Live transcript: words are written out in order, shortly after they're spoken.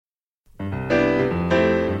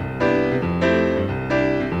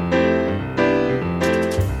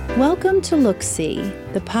Welcome to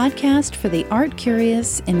Look-See, the podcast for the art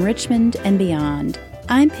curious in Richmond and beyond.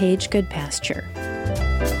 I'm Paige Goodpasture.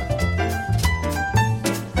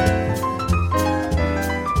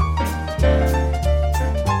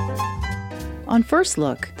 On first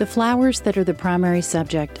look, the flowers that are the primary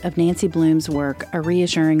subject of Nancy Blum's work are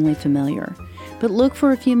reassuringly familiar. But look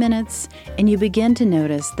for a few minutes, and you begin to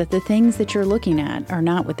notice that the things that you're looking at are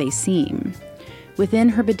not what they seem. Within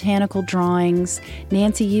her botanical drawings,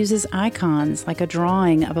 Nancy uses icons like a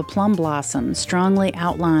drawing of a plum blossom strongly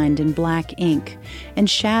outlined in black ink, and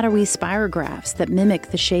shadowy spirographs that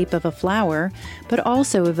mimic the shape of a flower, but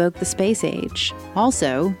also evoke the space age.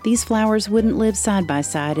 Also, these flowers wouldn't live side by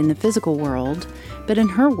side in the physical world, but in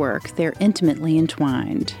her work, they're intimately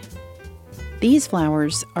entwined. These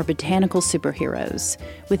flowers are botanical superheroes,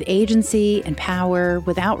 with agency and power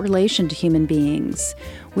without relation to human beings.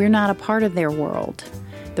 We're not a part of their world.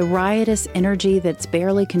 The riotous energy that's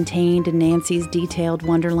barely contained in Nancy's detailed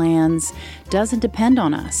wonderlands doesn't depend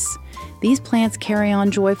on us. These plants carry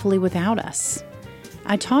on joyfully without us.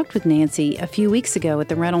 I talked with Nancy a few weeks ago at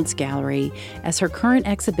the Reynolds Gallery as her current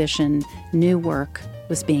exhibition, New Work,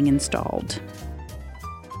 was being installed.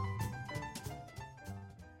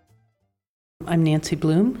 I'm Nancy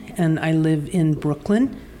Blum, and I live in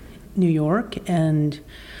Brooklyn, New York, and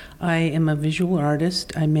I am a visual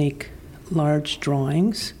artist. I make large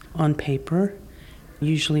drawings on paper,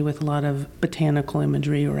 usually with a lot of botanical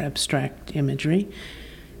imagery or abstract imagery,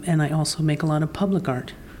 and I also make a lot of public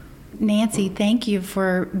art. Nancy, thank you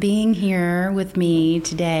for being here with me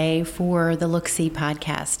today for the Look-See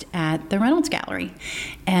podcast at the Reynolds Gallery.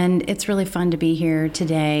 And it's really fun to be here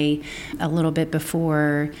today, a little bit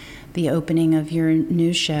before the opening of your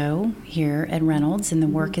new show here at Reynolds, and the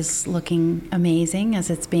work is looking amazing as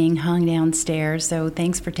it's being hung downstairs. So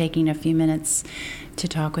thanks for taking a few minutes to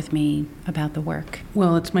talk with me about the work.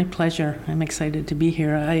 Well, it's my pleasure. I'm excited to be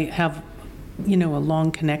here. I have, a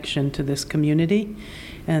long connection to this community,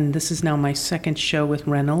 and this is now my second show with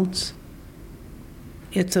Reynolds.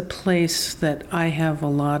 It's a place that I have a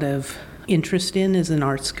lot of interest in as an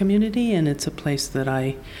arts community, and it's a place that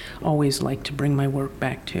I always like to bring my work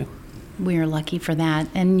back to. We are lucky for that.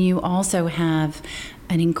 And you also have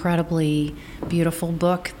an incredibly beautiful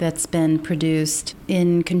book that's been produced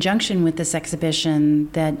in conjunction with this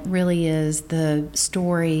exhibition that really is the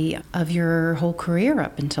story of your whole career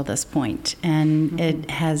up until this point. And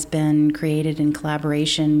it has been created in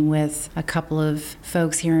collaboration with a couple of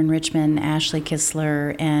folks here in Richmond, Ashley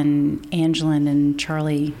Kistler and Angelin and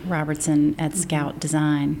Charlie Robertson at Scout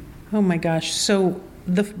Design. Oh my gosh. So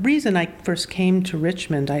the reason I first came to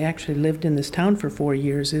Richmond, I actually lived in this town for 4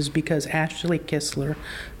 years, is because Ashley Kistler,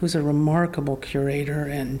 who's a remarkable curator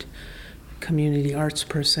and community arts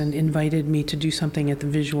person, invited me to do something at the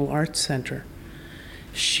Visual Arts Center.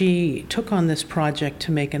 She took on this project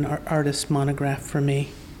to make an artist monograph for me,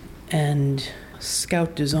 and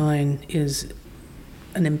Scout Design is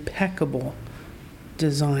an impeccable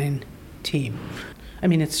design team. I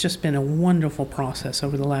mean, it's just been a wonderful process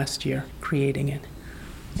over the last year creating it.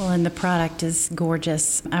 Well, and the product is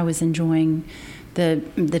gorgeous. I was enjoying the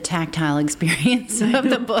tactile experience of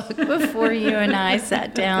the book before you and I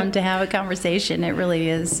sat down to have a conversation. It really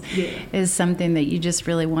is something that you just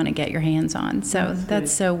really want to get your hands on. So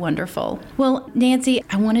that's so wonderful. Well, Nancy,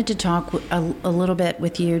 I wanted to talk a little bit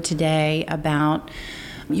with you today about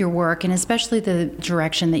your work, and especially the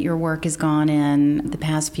direction that your work has gone in the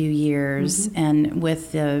past few years, and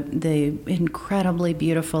with the incredibly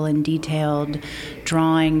beautiful and detailed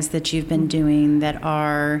drawings that you've been doing that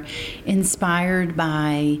are inspired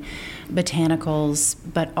by botanicals,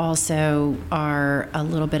 but also are a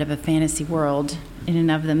little bit of a fantasy world in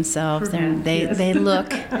and of themselves. They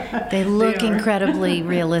look incredibly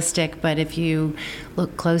realistic, but if you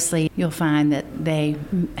look closely, you'll find that they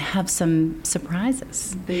have some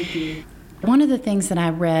surprises. They do. One of the things that I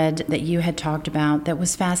read that you had talked about that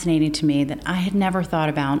was fascinating to me that I had never thought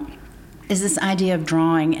about is this idea of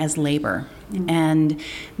drawing as labor, and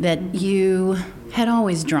that you had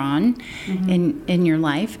always drawn in your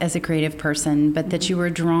life as a creative person, but that you were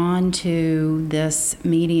drawn to this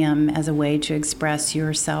medium as a way to express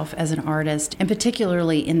yourself as an artist, and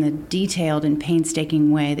particularly in the detailed and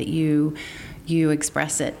painstaking way that you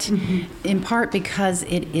express it, in part because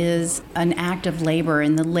it is an act of labor,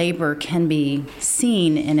 and the labor can be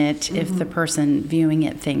seen in it if the person viewing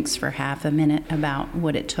it thinks for half a minute about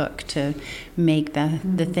what it took to make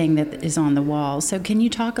the thing that is on the wall. So can you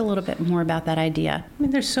talk a little bit more about that idea? I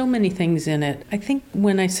mean, there's so many things in it. I think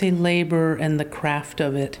when I say labor and the craft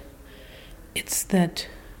of it, it's that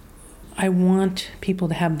I want people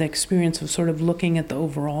to have the experience of sort of looking at the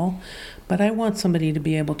overall, But I want somebody to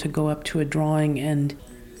be able to go up to a drawing and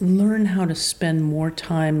learn how to spend more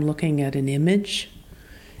time looking at an image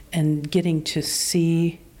and getting to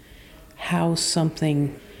see how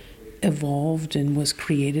something evolved and was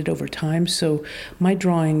created over time. So my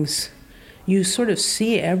drawings, you sort of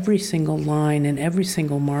see every single line and every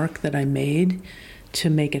single mark that I made to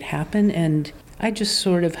make it happen. And I just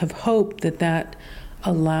sort of have hoped that that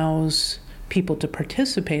allows people to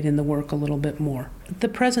participate in the work a little bit more. The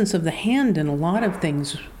presence of the hand in a lot of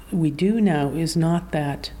things we do now is not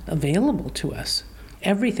that available to us.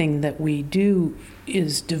 Everything that we do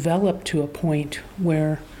is developed to a point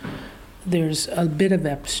where there's a bit of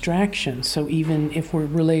abstraction. So even if we're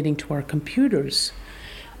relating to our computers,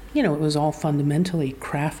 it was all fundamentally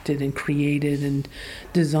crafted and created and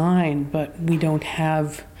designed, but we don't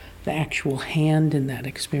have the actual hand in that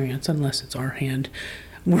experience unless it's our hand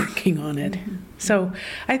working on it. Mm-hmm. So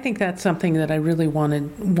I think that's something that I really want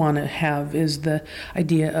to have, is the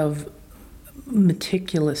idea of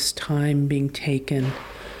meticulous time being taken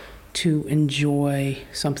to enjoy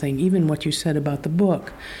something. Even what you said about the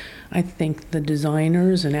book, I think the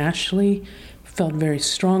designers and Ashley felt very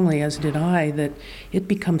strongly, as did I, that it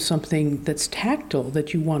becomes something that's tactile,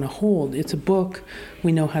 that you want to hold. It's a book.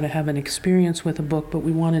 We know how to have an experience with a book, but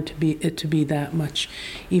we wanted it to be that much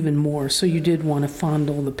even more. So you did want to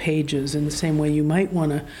fondle the pages in the same way you might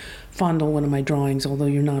want to fondle one of my drawings, although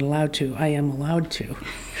you're not allowed to. I am allowed to,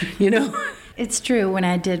 It's true. When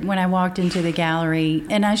I walked into the gallery,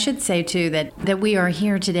 and I should say too that we are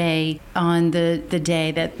here today on the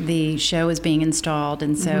day that the show is being installed,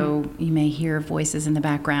 and so you may hear voices in the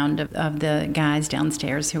background of the guys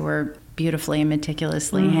downstairs who are beautifully and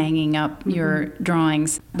meticulously hanging up your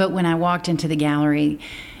drawings. But when I walked into the gallery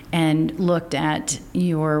and looked at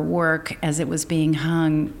your work as it was being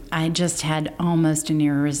hung, I just had almost an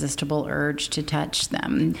irresistible urge to touch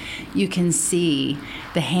them. You can see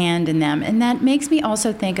the hand in them. And that makes me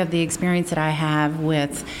also think of the experience that I have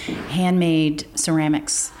with handmade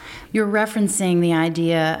ceramics. You're referencing the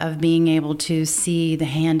idea of being able to see the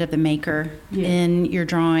hand of the maker in your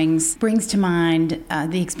drawings. Brings to mind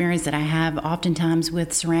the experience that I have oftentimes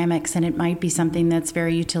with ceramics, and it might be something that's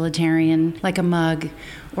very utilitarian, like a mug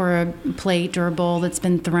or a plate or a bowl that's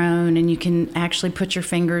been thrown, and you can actually put your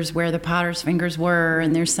fingers where the potter's fingers were,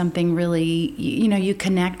 and there's something really, you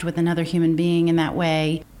connect with another human being in that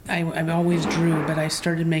way. I always drew, but I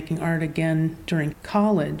started making art again during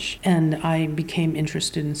college, and I became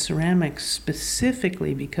interested in ceramics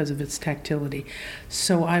specifically because of its tactility.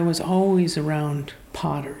 So I was always around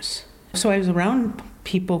potters. So I was around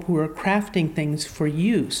people who were crafting things for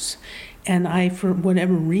use, and I, for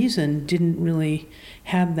whatever reason, didn't really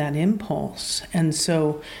have that impulse. And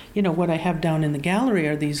so, what I have down in the gallery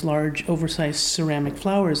are these large, oversized ceramic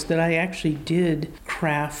flowers that I actually did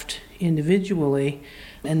craft individually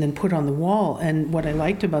and then put on the wall. And what I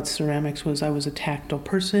liked about ceramics was I was a tactile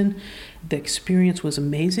person. The experience was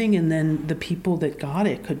amazing, and then the people that got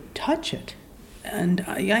it could touch it. And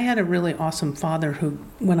I had a really awesome father who,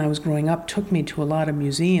 when I was growing up, took me to a lot of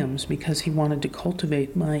museums because he wanted to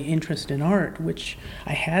cultivate my interest in art, which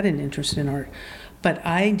I had an interest in art, but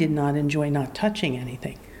I did not enjoy not touching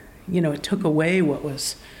anything. It took away what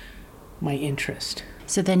was my interest.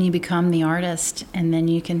 So then you become the artist, and then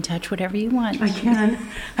you can touch whatever you want. I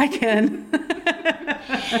can.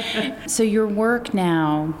 So your work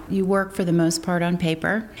now, you work for the most part on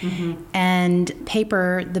paper, and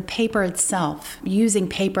the paper itself, using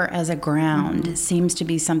paper as a ground seems to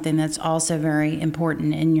be something that's also very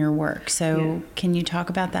important in your work. So Can you talk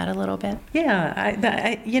about that a little bit? Yeah,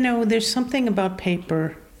 there's something about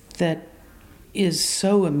paper that is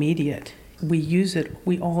so immediate.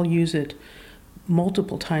 We all use it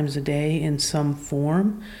multiple times a day in some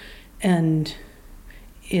form, and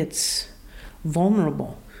it's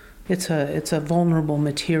vulnerable. It's a vulnerable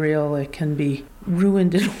material. It can be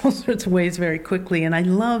ruined in all sorts of ways very quickly, and I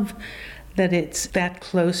love that it's that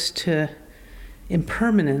close to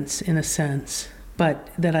impermanence in a sense, but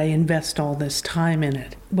that I invest all this time in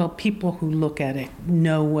it. Well, people who look at it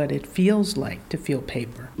know what it feels like to feel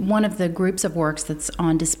paper. One of the groups of works that's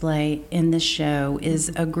on display in this show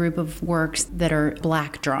is a group of works that are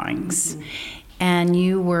black drawings. And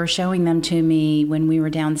you were showing them to me when we were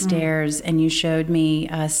downstairs, and you showed me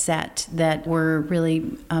a set that were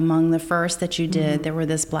really among the first that you did. There were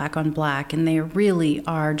this black on black, and they really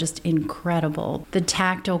are just incredible. The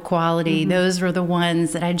tactile quality, those were the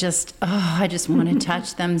ones that I just want to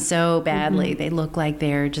touch them so badly. They look like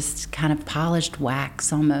they're just kind of polished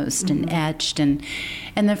wax almost, and etched. And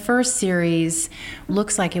the first series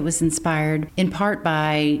looks like it was inspired in part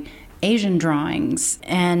by Asian drawings.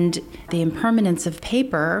 And the impermanence of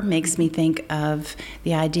paper makes me think of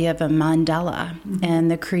the idea of a mandala and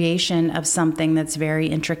the creation of something that's very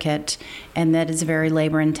intricate and that is very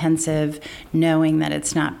labor-intensive, knowing that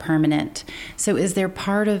it's not permanent. So is there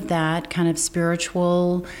part of that kind of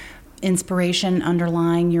spiritual inspiration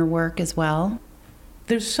underlying your work as well?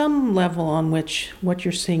 There's some level on which what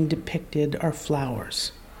you're seeing depicted are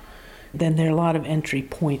flowers. Then there are a lot of entry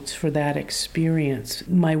points for that experience.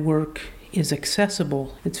 My work is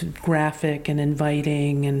accessible. It's graphic and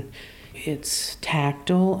inviting, and it's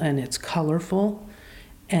tactile, and it's colorful.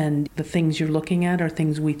 And the things you're looking at are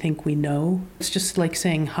things we think we know. It's just like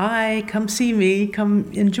saying, hi, come see me,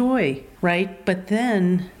 come enjoy, right? But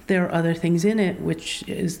then there are other things in it, which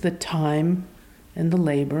is the time and the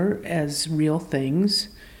labor as real things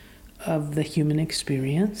of the human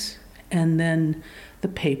experience. And then the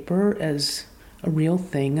paper as a real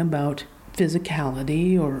thing about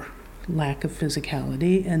physicality or lack of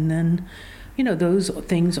physicality. And then, those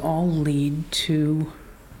things all lead to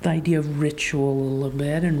the idea of ritual a little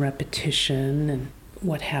bit and repetition and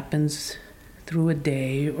what happens through a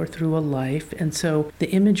day or through a life. And so the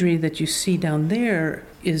imagery that you see down there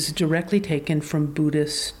is directly taken from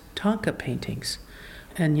Buddhist Thangka paintings.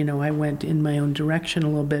 And, I went in my own direction a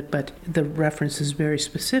little bit, but the reference is very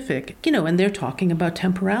specific. And they're talking about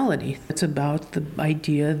temporality. It's about the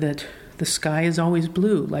idea that the sky is always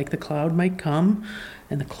blue, like the cloud might come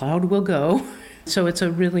and the cloud will go. So it's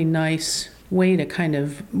a really nice way to kind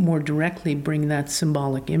of more directly bring that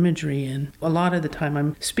symbolic imagery in. A lot of the time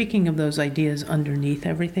I'm speaking of those ideas underneath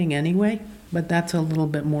everything anyway, but that's a little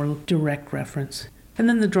bit more direct reference. And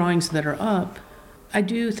then the drawings that are up, I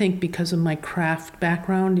do think because of my craft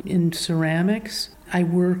background in ceramics, I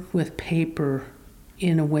work with paper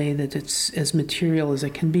in a way that it's as material as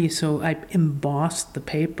it can be. So I embossed the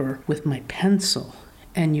paper with my pencil,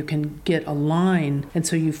 and you can get a line, and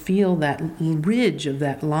so you feel that ridge of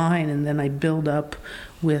that line, and then I build up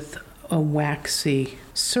with a waxy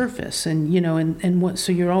surface. And,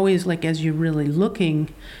 so you're always like, as you're really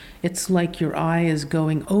looking, it's like your eye is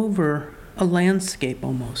going over a landscape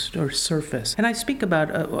almost, or surface. And I speak about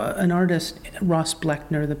an artist, Ross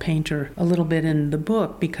Bleckner, the painter, a little bit in the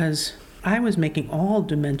book, because I was making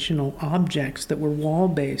all-dimensional objects that were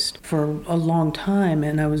wall-based for a long time,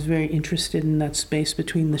 and I was very interested in that space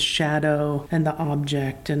between the shadow and the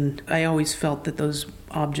object. And I always felt that those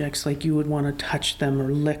objects, like, you would want to touch them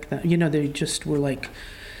or lick them. They just were like...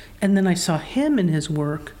 And then I saw him in his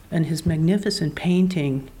work and his magnificent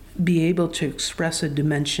painting be able to express a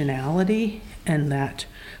dimensionality and that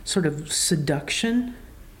sort of seduction,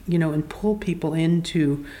 and pull people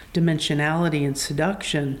into dimensionality and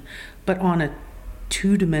seduction, but on a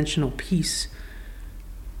two-dimensional piece.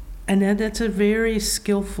 And that's a very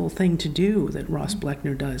skillful thing to do that Ross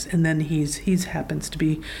Bleckner does. And then he's happens to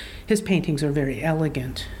be, his paintings are very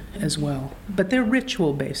elegant as well, but they're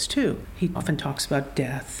ritual-based too. He often talks about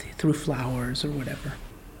death through flowers or whatever.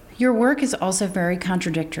 Your work is also very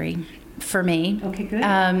contradictory for me. Okay,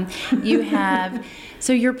 good. You have,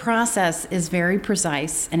 so your process is very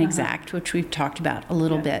precise and exact, which we've talked about a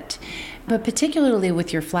little bit. But particularly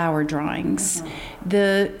with your flower drawings,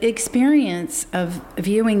 the experience of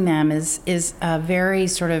viewing them is a very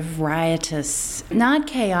sort of riotous, not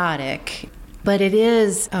chaotic, but it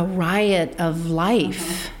is a riot of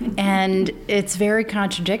life. And it's very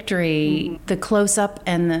contradictory, the close-up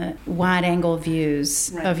and the wide-angle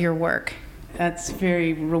views of your work. That's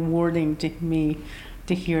very rewarding to me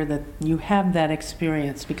to hear that you have that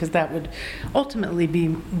experience, because that would ultimately be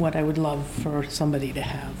what I would love for somebody to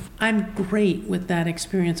have. I'm great with that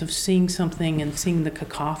experience of seeing something and seeing the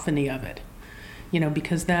cacophony of it,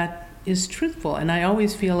 because that is truthful. And I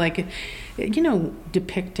always feel like,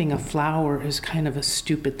 depicting a flower is kind of a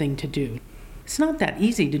stupid thing to do. It's not that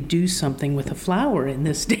easy to do something with a flower in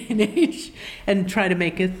this day and age and try to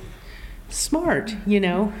make it smart,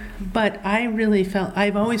 But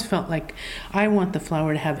I've always felt like I want the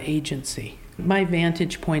flower to have agency. My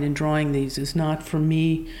vantage point in drawing these is not for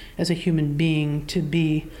me as a human being to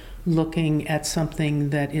be looking at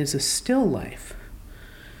something that is a still life.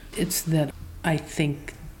 It's that I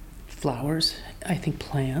think flowers, I think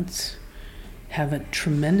plants have a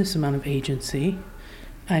tremendous amount of agency.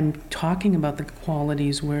 I'm talking about the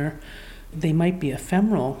qualities where they might be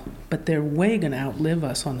ephemeral, but they're way going to outlive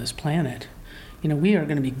us on this planet. We are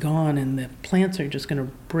going to be gone, and the plants are just going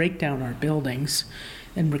to break down our buildings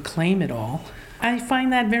and reclaim it all. I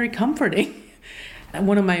find that very comforting.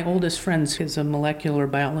 One of my oldest friends is a molecular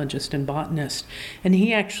biologist and botanist, and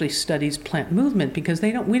he actually studies plant movement, because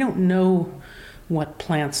we don't know what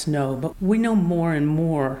plants know, but we know more and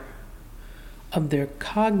more of their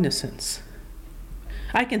cognizance.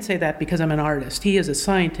 I can say that because I'm an artist. He, as a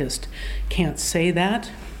scientist, can't say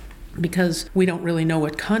that because we don't really know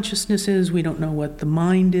what consciousness is. We don't know what the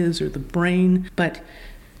mind is or the brain. But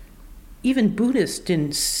even Buddhists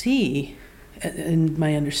didn't see, in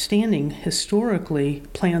my understanding, historically,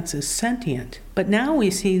 plants as sentient. But now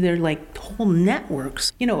we see they're like whole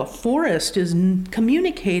networks. A forest is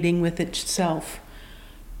communicating with itself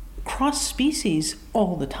cross species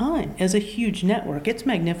all the time as a huge network. It's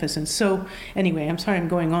magnificent. So anyway, I'm sorry I'm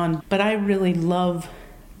going on, but I really love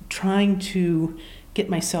trying to get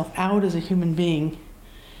myself out as a human being,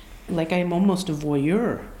 like I'm almost a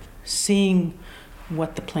voyeur, seeing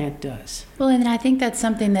what the plant does. Well, and I think that's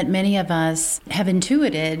something that many of us have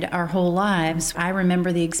intuited our whole lives. I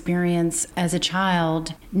remember the experience as a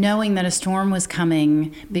child, knowing that a storm was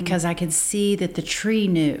coming because I could see that the tree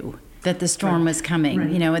knew that the storm was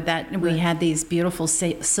coming. That we had these beautiful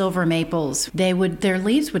silver maples. Their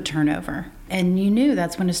leaves would turn over, and you knew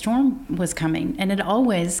that's when a storm was coming. And it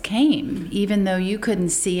always came, even though you couldn't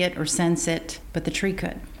see it or sense it, but the tree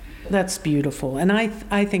could. That's beautiful. And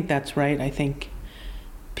I think that's right. I think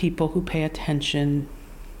people who pay attention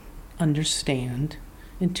understand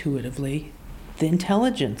intuitively the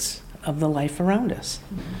intelligence of the life around us.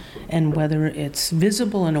 And whether it's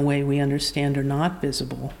visible in a way we understand or not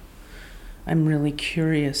visible, I'm really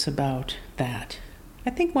curious about that. I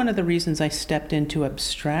think one of the reasons I stepped into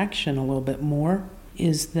abstraction a little bit more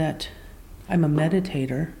is that I'm a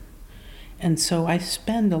meditator, and so I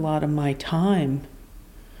spend a lot of my time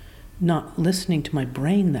not listening to my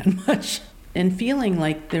brain that much and feeling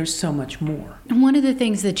like there's so much more. And one of the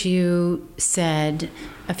things that you said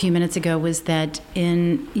a few minutes ago was that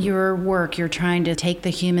in your work you're trying to take the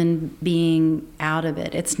human being out of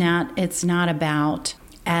it. It's not about,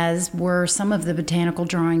 as were some of the botanical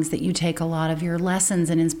drawings that you take a lot of your lessons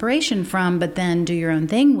and inspiration from, but then do your own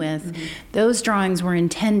thing with. Mm-hmm. Those drawings were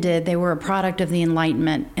intended, they were a product of the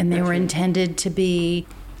Enlightenment, and they were intended to be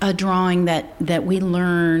a drawing that we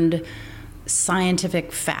learned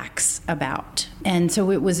scientific facts about. And so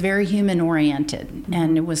it was very human oriented,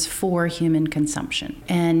 and it was for human consumption.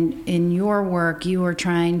 And in your work, you are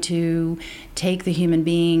trying to take the human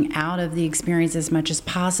being out of the experience as much as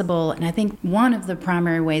possible. And I think one of the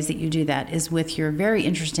primary ways that you do that is with your very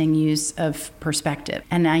interesting use of perspective.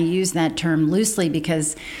 And I use that term loosely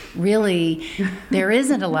because really there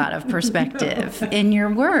isn't a lot of perspective in your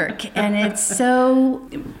work. And it's so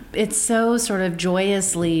sort of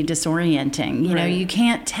joyously disorienting. You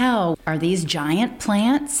can't tell, are these giant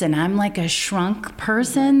plants and I'm like a shrunk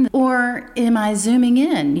person? Or am I zooming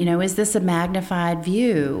in? Is this a magnified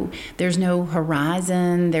view? There's no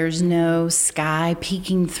horizon. There's no sky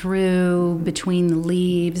peeking through between the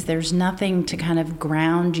leaves. There's nothing to kind of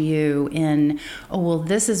ground you in,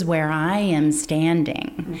 this is where I am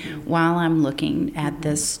standing while I'm looking at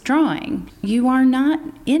this drawing. You are not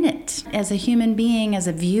in it. As a human being, as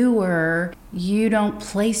a viewer, you don't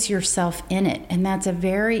place yourself in it. And that's a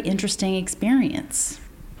very interesting experience.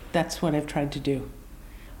 That's what I've tried to do.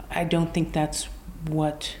 I don't think that's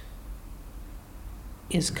what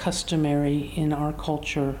is customary in our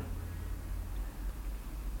culture.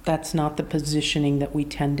 That's not the positioning that we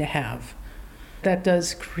tend to have. That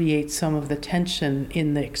does create some of the tension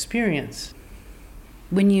in the experience.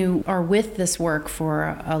 When you are with this work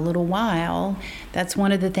for a little while, that's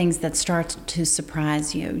one of the things that starts to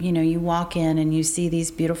surprise you. You walk in and you see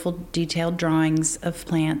these beautiful detailed drawings of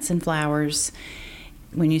plants and flowers.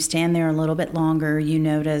 When you stand there a little bit longer, you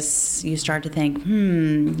start to think,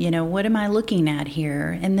 what am I looking at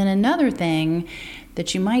here? And then another thing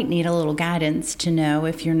that you might need a little guidance to know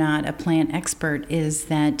if you're not a plant expert is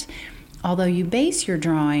that although you base your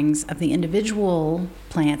drawings of the individual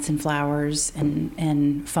plants and flowers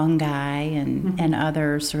and fungi and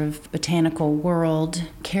other sort of botanical world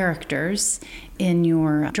characters in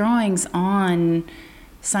your drawings on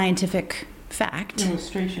scientific fact,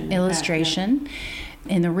 illustration.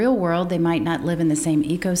 In the real world, they might not live in the same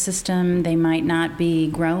ecosystem. They might not be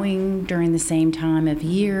growing during the same time of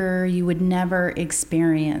year. You would never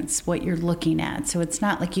experience what you're looking at. So it's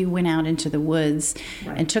not like you went out into the woods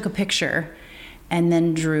and took a picture and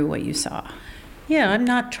then drew what you saw. Yeah, I'm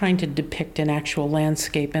not trying to depict an actual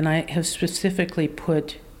landscape, and I have specifically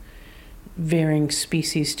put varying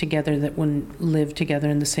species together that wouldn't live together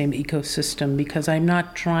in the same ecosystem because I'm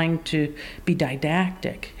not trying to be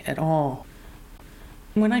didactic at all.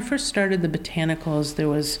 When I first started the botanicals, there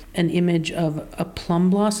was an image of a plum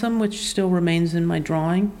blossom, which still remains in my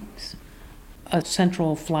drawing, a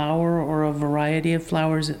central flower or a variety of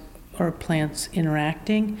flowers or plants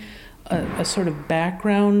interacting, a sort of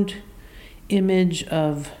background image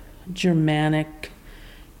of Germanic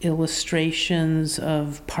illustrations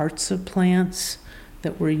of parts of plants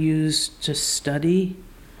that were used to study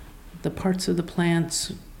the parts of the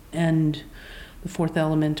plants. And the fourth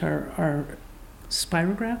element are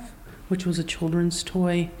spirograph, which was a children's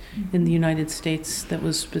toy in the United States that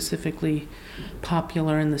was specifically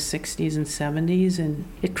popular in the 60s and 70s. And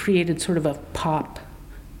it created sort of a pop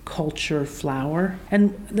culture flower.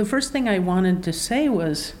 And the first thing I wanted to say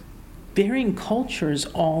was, varying cultures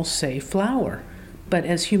all say flower. But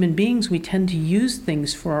as human beings, we tend to use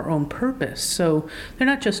things for our own purpose. So they're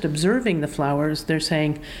not just observing the flowers, they're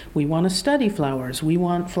saying, we want to study flowers. We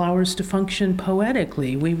want flowers to function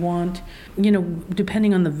poetically. We want,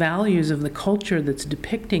 depending on the values of the culture that's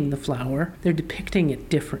depicting the flower, they're depicting it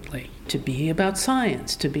differently. To be about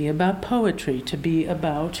science, to be about poetry, to be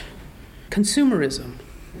about consumerism,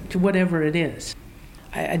 to whatever it is.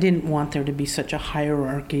 I didn't want there to be such a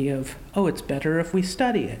hierarchy of, it's better if we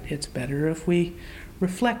study it. It's better if we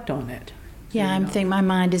reflect on it. Yeah, I'm thinking my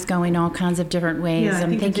mind is going all kinds of different ways. Yeah,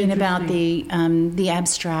 I'm thinking about the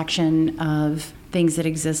abstraction of things that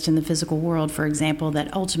exist in the physical world, for example,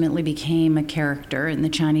 that ultimately became a character in the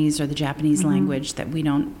Chinese or the Japanese language that we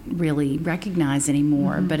don't really recognize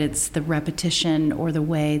anymore, but it's the repetition or the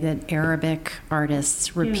way that Arabic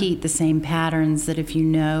artists repeat the same patterns that if you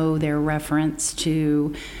know their reference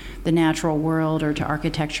to the natural world or to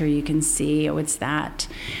architecture, you can see, it's that.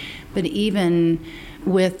 But even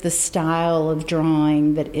with the style of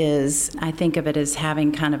drawing that is, I think of it as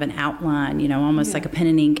having kind of an outline, almost like a pen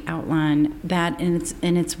and ink outline, that in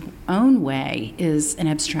its own way is an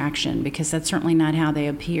abstraction, because that's certainly not how they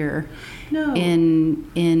appear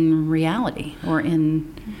in reality or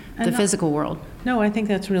in the physical world. No, I think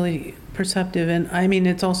that's really perceptive. And I mean,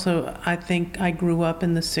 it's also, I think I grew up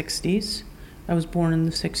in the 60s. I was born in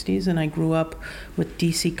the 60s, and I grew up with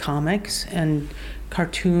DC Comics and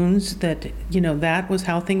cartoons that, that was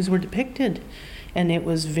how things were depicted. And it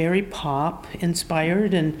was very pop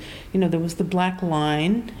inspired, and, there was the black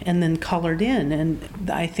line and then colored in. And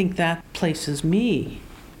I think that places me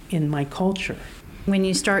in my culture. When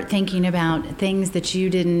you start thinking about things that you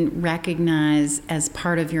didn't recognize as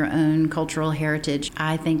part of your own cultural heritage,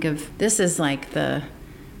 I think of this as like the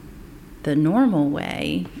normal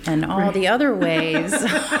way, and all the other ways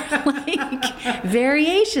are like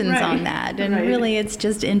variations on that. And really it's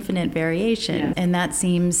just infinite variation. Yes. And that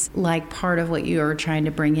seems like part of what you are trying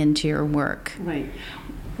to bring into your work.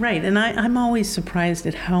 Right. And I'm always surprised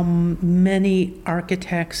at how many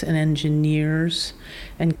architects and engineers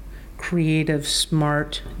and creative,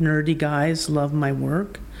 smart, nerdy guys love my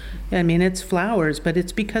work. I mean, it's flowers, but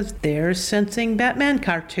it's because they're sensing Batman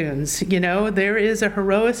cartoons. There is a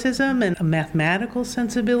heroicism and a mathematical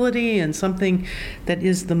sensibility and something that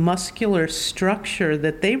is the muscular structure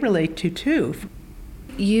that they relate to, too.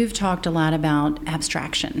 You've talked a lot about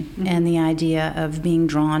abstraction and the idea of being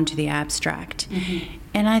drawn to the abstract.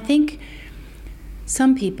 And I think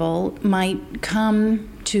some people might come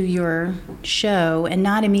to your show and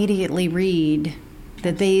not immediately read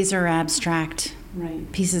that these are abstract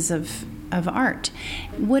pieces of art.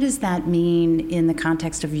 What does that mean in the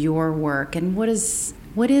context of your work? And what is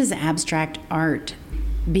abstract art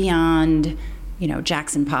beyond,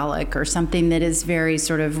 Jackson Pollock or something that is very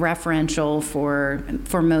sort of referential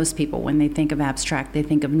for most people? When they think of abstract, they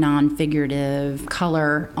think of non-figurative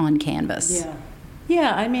color on canvas.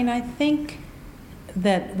 Yeah, I mean, I think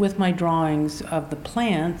that with my drawings of the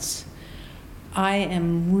plants, I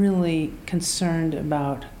am really concerned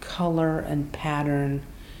about color and pattern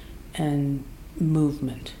and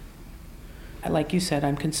movement. Like you said,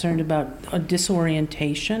 I'm concerned about a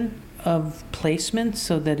disorientation of placement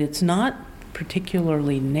so that it's not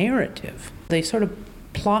particularly narrative. They sort of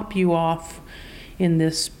plop you off in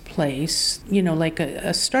this place, like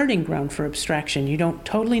a starting ground for abstraction. You don't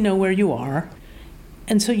totally know where you are,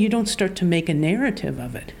 and so you don't start to make a narrative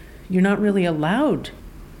of it. You're not really allowed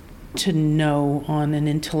to know on an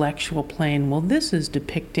intellectual plane, well, this is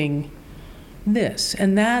depicting this,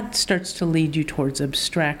 and that starts to lead you towards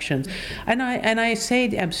abstractions. And I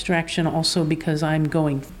say abstraction also because I'm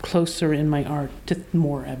going closer in my art to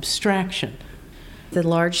more abstraction. The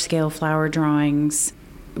large-scale flower drawings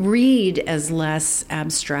read as less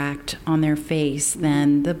abstract on their face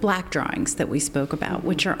than the black drawings that we spoke about,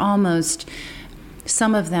 which are almost,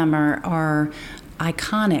 some of them are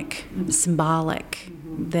iconic, symbolic.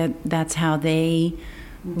 That's how they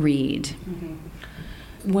read.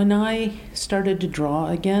 When I started to draw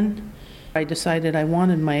again, I decided I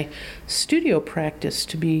wanted my studio practice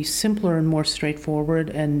to be simpler and more straightforward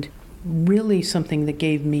and really something that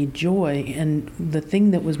gave me joy. And the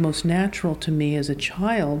thing that was most natural to me as a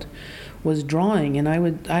child was drawing, and I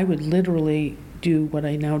would literally do what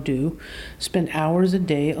I now do, spend hours a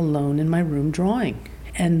day alone in my room drawing.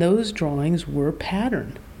 And those drawings were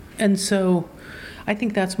pattern. And so I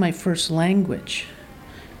think that's my first language,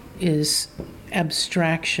 is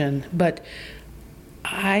abstraction. But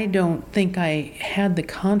I don't think I had the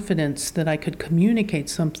confidence that I could communicate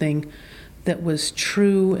something that was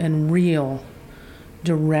true and real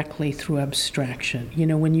directly through abstraction. You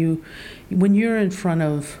know, when you're in front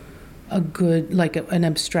of a good, like an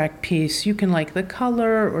abstract piece, you can like the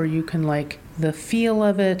color or you can like the feel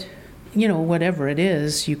of it, you know, whatever it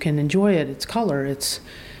is, you can enjoy it, it's color, it's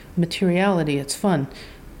materiality, it's fun.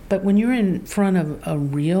 But when you're in front of a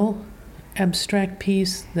real abstract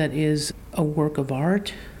piece that is a work of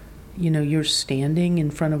art, you know, you're standing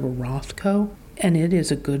in front of a Rothko, and it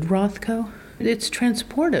is a good Rothko, it's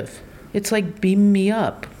transportive. It's like beam me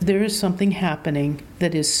up. There is something happening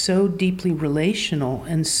that is so deeply relational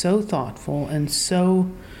and so thoughtful and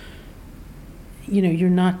so, you know, you're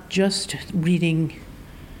not just reading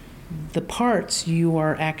the parts, you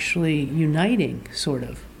are actually uniting, sort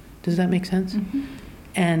of. Does that make sense? Mm-hmm.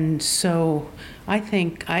 And so I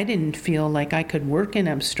think I didn't feel like I could work in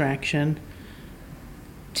abstraction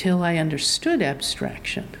till I understood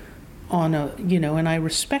abstraction. And I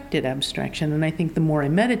respected abstraction, and I think the more I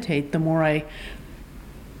meditate, the more I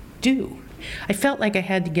do. I felt like I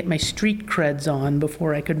had to get my street creds on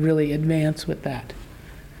before I could really advance with that.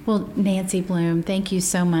 Well, Nancy Blum, thank you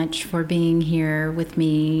so much for being here with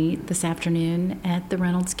me this afternoon at the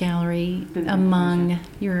Reynolds Gallery among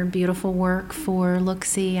your beautiful work for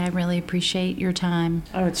Look-See. I really appreciate your time.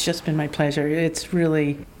 Oh, it's just been my pleasure. It's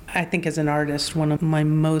really, I think as an artist, one of my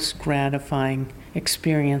most gratifying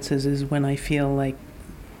experiences is when I feel like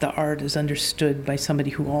the art is understood by somebody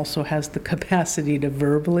who also has the capacity to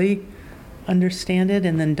verbally understand it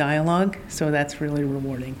and then dialogue. So that's really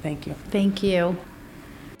rewarding. Thank you. Thank you.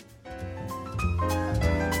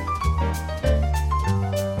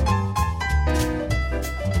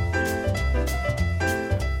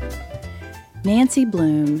 Nancy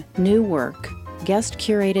Blum, new work, guest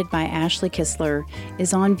curated by Ashley Kistler,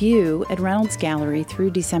 is on view at Reynolds Gallery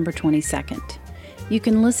through December 22nd. You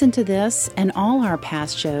can listen to this and all our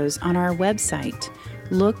past shows on our website,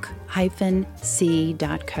 look-see.co.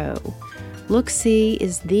 Look-See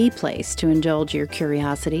is the place to indulge your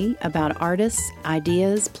curiosity about artists,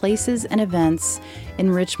 ideas, places, and events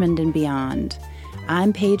in Richmond and beyond.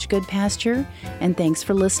 I'm Paige Goodpasture, and thanks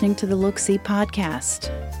for listening to the Look-See podcast.